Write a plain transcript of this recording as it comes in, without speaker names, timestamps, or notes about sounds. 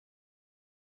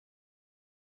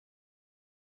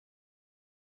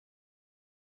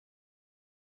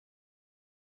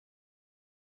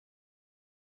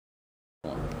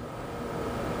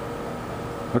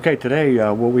Okay, today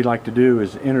what we'd like to do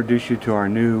is introduce you to our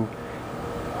new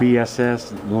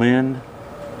BSS LIN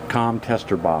COM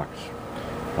Tester Box.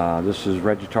 This is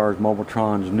Regitar's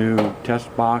Mobiletron's new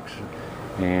test box,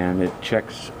 and it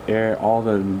checks all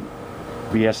the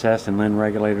BSS and LIN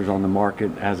regulators on the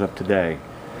market as of today.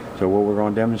 So what we're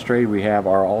going to demonstrate, we have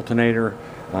our alternator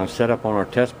set up on our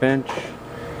test bench,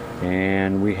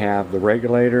 and we have the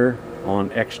regulator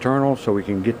on external so we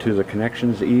can get to the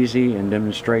connections easy and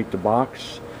demonstrate the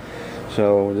box.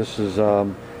 So this is how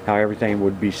everything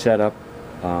would be set up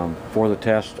for the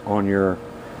test on your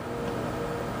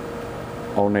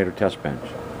alternator test bench.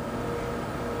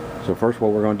 So first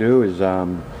what we're going to do is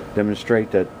demonstrate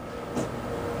that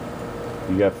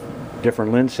you got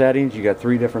different LIN settings. You got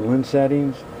 3 different LIN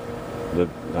settings, the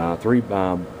 3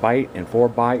 byte and 4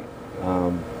 byte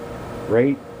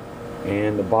rate,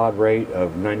 and the baud rate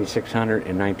of 9600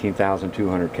 and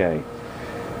 19200K.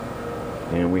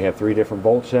 And we have 3 different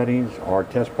volt settings. Our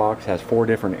test box has 4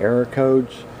 different error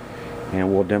codes,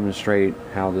 and we'll demonstrate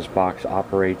how this box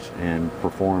operates and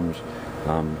performs.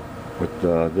 With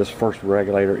this first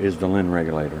regulator is the LIN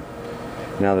regulator.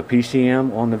 Now the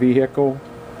PCM on the vehicle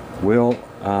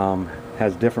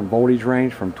has different voltage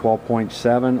range from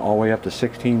 12.7 all the way up to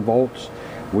 16 volts.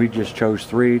 We just chose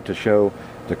 3 to show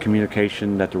the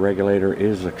communication that the regulator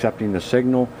is accepting the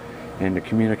signal and the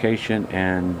communication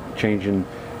and changing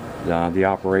the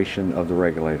operation of the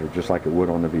regulator just like it would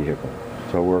on the vehicle.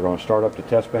 So we're going to start up the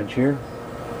test bench here.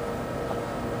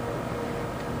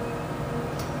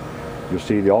 You'll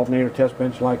see the alternator test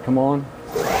bench light come on.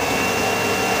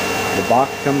 The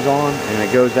box comes on and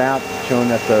it goes out, showing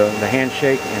that the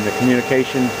handshake and the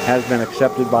communication has been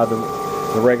accepted by the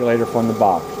regulator from the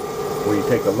box. We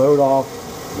take the load off,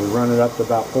 we run it up to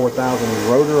about 4,000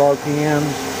 rotor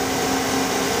RPMs,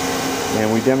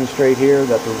 and we demonstrate here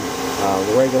that the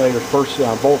regulator's first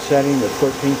volt setting is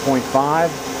 13.5.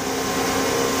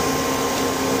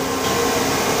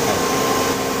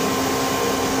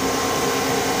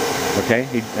 Okay,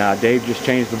 Dave just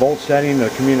changed the volt setting, the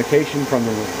communication from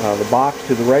the box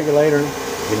to the regulator,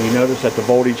 and you notice that the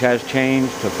voltage has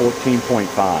changed to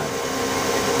 14.5.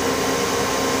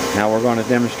 Now we're going to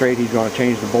demonstrate, he's going to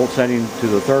change the volt setting to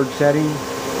the 3rd setting.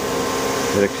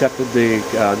 It accepted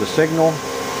the signal,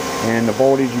 and the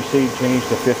voltage you see changed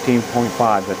to 15.5,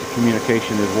 that the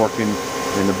communication is working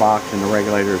in the box and the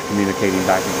regulator is communicating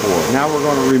back and forth. Now we're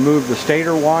going to remove the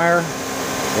stator wire,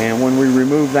 and when we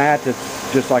remove that,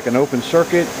 it's just like an open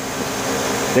circuit.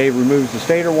 Dave removes the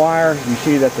stator wire. You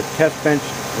see that the test bench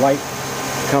light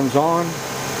comes on,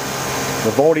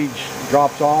 the voltage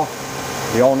drops off,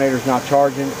 the alternator's not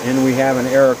charging, and we have an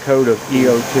error code of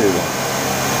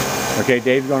E02. Okay,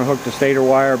 Dave's going to hook the stator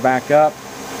wire back up,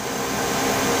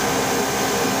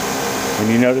 and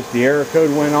you notice the error code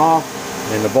went off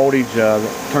and the voltage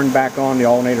turned back on. The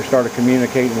alternator started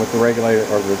communicating with the regulator,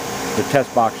 or the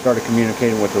test box started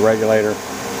communicating with the regulator,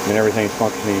 and everything's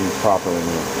functioning properly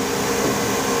now.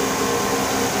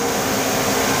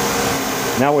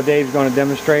 Now what Dave's going to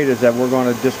demonstrate is that we're going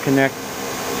to disconnect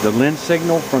the LIN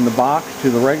signal from the box to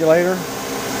the regulator.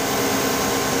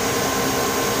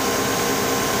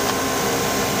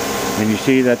 And you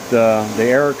see that the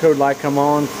error code light come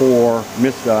on for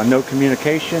no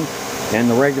communication, and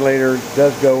the regulator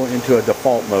does go into a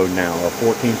default mode now of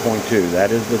 14.2.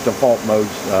 That is the default mode's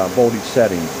voltage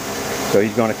setting. So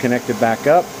he's going to connect it back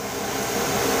up.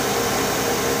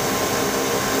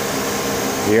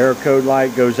 The error code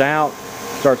light goes out,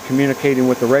 starts communicating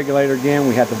with the regulator again.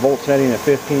 We have the volt setting at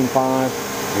 15.5,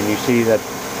 and you see that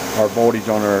our voltage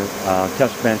on our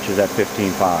test bench is at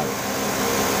 15.5.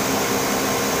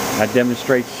 That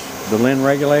demonstrates the LIN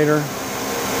regulator.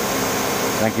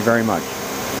 Thank you very much.